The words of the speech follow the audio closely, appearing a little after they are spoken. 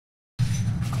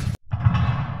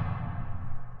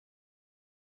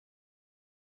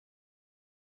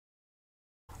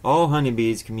All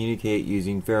honeybees communicate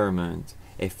using pheromones.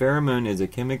 A pheromone is a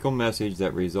chemical message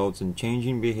that results in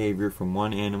changing behavior from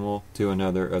one animal to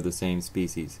another of the same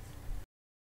species.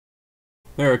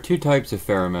 There are two types of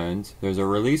pheromones. There's a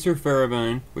releaser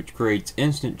pheromone, which creates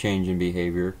instant change in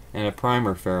behavior, and a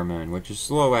primer pheromone, which is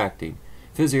slow-acting,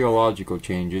 physiological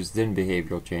changes, then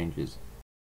behavioral changes.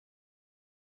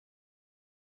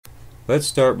 Let's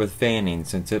start with fanning,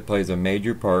 since it plays a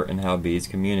major part in how bees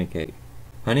communicate.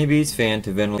 Honeybees fan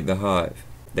to ventilate the hive.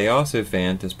 They also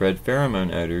fan to spread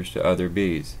pheromone odors to other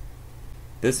bees.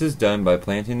 This is done by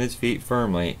planting its feet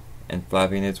firmly and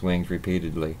flapping its wings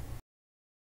repeatedly.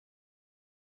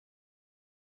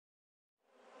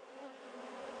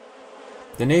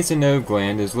 The nasonove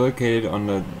gland is located on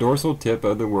the dorsal tip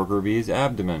of the worker bee's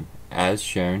abdomen, as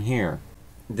shown here.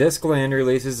 This gland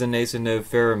releases the nasonove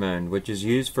pheromone, which is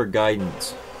used for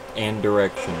guidance and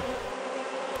direction.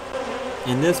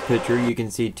 In this picture, you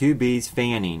can see two bees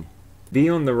fanning. The bee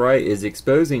on the right is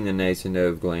exposing the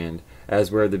nasonove gland,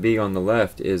 as where the bee on the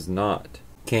left is not.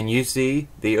 Can you see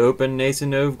the open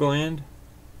nasonove gland?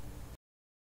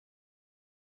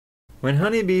 When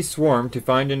honeybees swarm to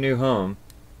find a new home,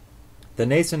 the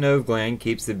nasonove gland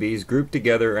keeps the bees grouped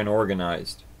together and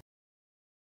organized.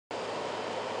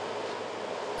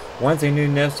 Once a new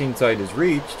nesting site is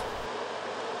reached,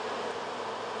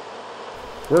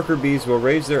 worker bees will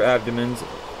raise their abdomens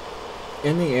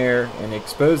in the air and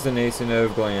expose the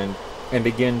nasonove gland and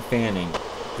begin fanning.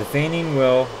 The fanning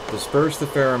will disperse the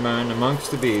pheromone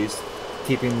amongst the bees,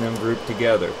 keeping them grouped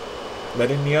together,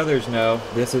 letting the others know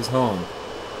this is home.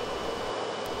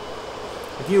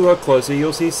 If you look closely,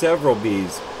 you'll see several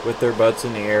bees with their butts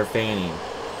in the air fanning.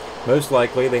 Most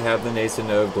likely they have the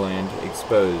nasonove gland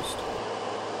exposed.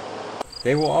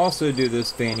 They will also do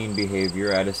this fanning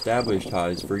behavior at established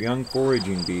hives for young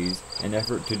foraging bees in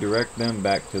effort to direct them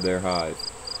back to their hive.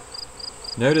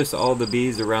 Notice all the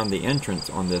bees around the entrance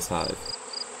on this hive.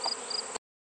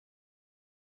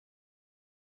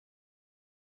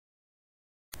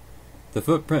 The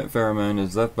footprint pheromone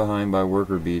is left behind by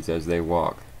worker bees as they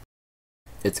walk.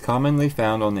 It's commonly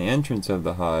found on the entrance of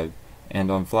the hive and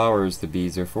on flowers the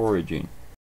bees are foraging.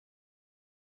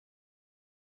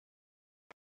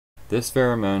 This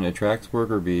pheromone attracts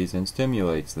worker bees and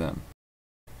stimulates them.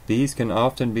 Bees can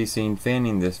often be seen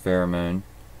fanning this pheromone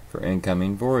for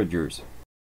incoming foragers.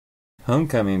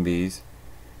 Homecoming bees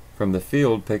from the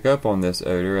field pick up on this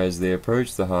odor as they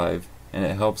approach the hive, and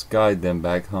it helps guide them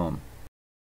back home.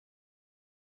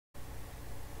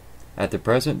 At the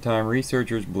present time,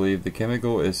 researchers believe the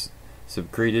chemical is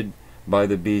secreted by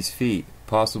the bee's feet,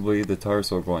 possibly the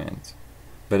tarsal glands,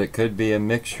 but it could be a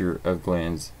mixture of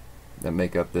glands that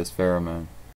make up this pheromone.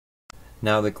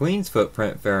 Now, the queen's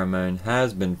footprint pheromone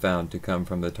has been found to come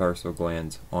from the tarsal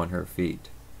glands on her feet.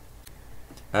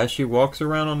 As she walks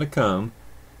around on the comb,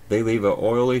 they leave an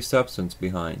oily substance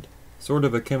behind, sort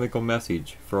of a chemical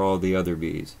message for all the other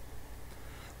bees.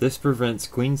 This prevents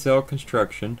queen cell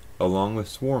construction along with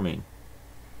swarming.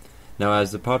 Now,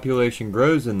 as the population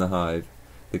grows in the hive,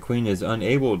 the queen is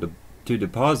unable to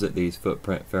deposit these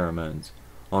footprint pheromones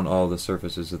on all the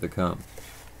surfaces of the comb.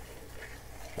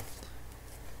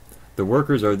 The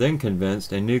workers are then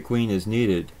convinced a new queen is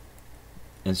needed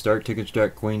and start to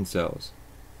construct queen cells.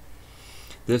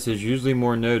 This is usually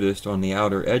more noticed on the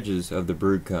outer edges of the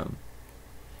brood comb.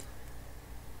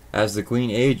 As the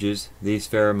queen ages, these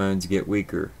pheromones get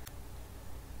weaker,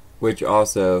 which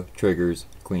also triggers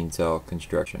queen cell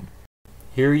construction.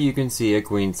 Here you can see a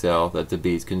queen cell that the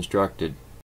bees constructed.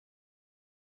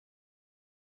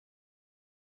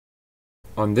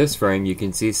 On this frame you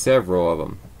can see several of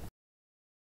them.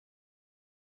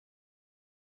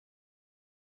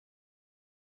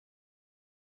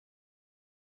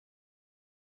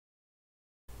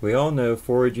 We all know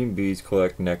foraging bees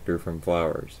collect nectar from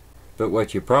flowers, but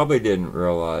what you probably didn't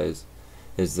realize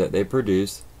is that they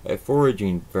produce a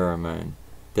foraging pheromone.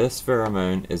 This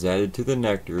pheromone is added to the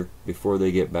nectar before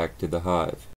they get back to the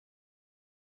hive.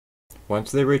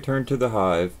 Once they return to the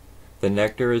hive, the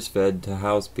nectar is fed to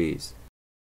house bees.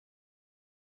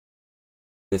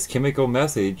 This chemical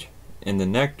message in the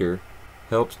nectar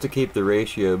helps to keep the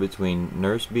ratio between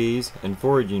nurse bees and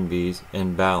foraging bees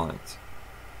in balance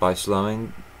by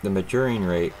slowing the maturing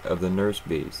rate of the nurse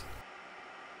bees.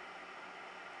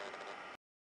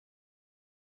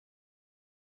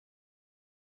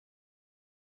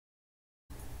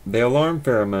 The alarm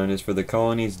pheromone is for the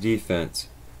colony's defense,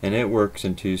 and it works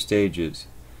in two stages.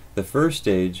 The first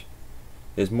stage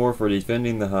is more for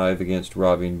defending the hive against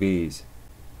robbing bees,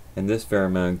 and this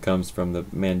pheromone comes from the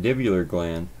mandibular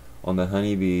gland on the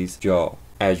honeybee's jaw,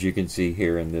 as you can see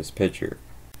here in this picture.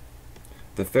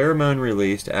 The pheromone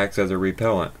released acts as a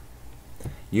repellent.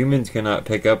 Humans cannot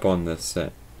pick up on this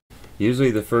scent.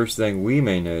 Usually the first thing we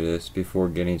may notice before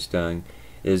getting stung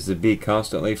is the bee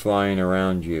constantly flying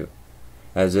around you,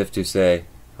 as if to say,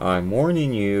 "I'm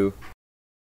warning you."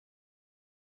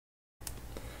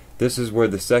 This is where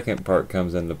the second part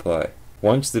comes into play.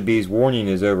 Once the bee's warning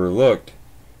is overlooked,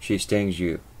 she stings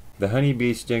you. The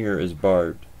honeybee's stinger is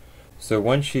barbed, so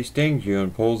once she stings you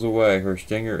and pulls away, her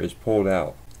stinger is pulled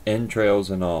out, entrails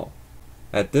and all.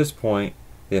 At this point,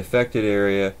 the affected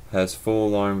area has full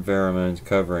alarm pheromones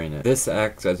covering it. This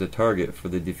acts as a target for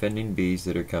the defending bees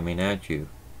that are coming at you.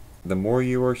 The more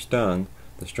you are stung,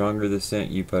 the stronger the scent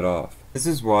you put off. This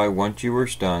is why once you are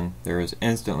stung, there is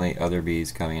instantly other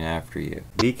bees coming after you.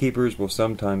 Beekeepers will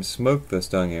sometimes smoke the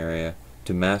stung area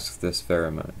to mask this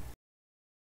pheromone.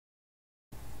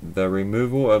 The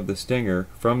removal of the stinger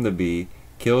from the bee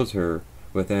kills her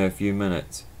within a few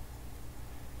minutes.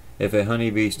 If a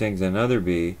honeybee stings another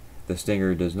bee, the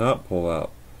stinger does not pull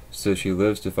out, so she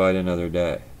lives to fight another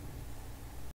day.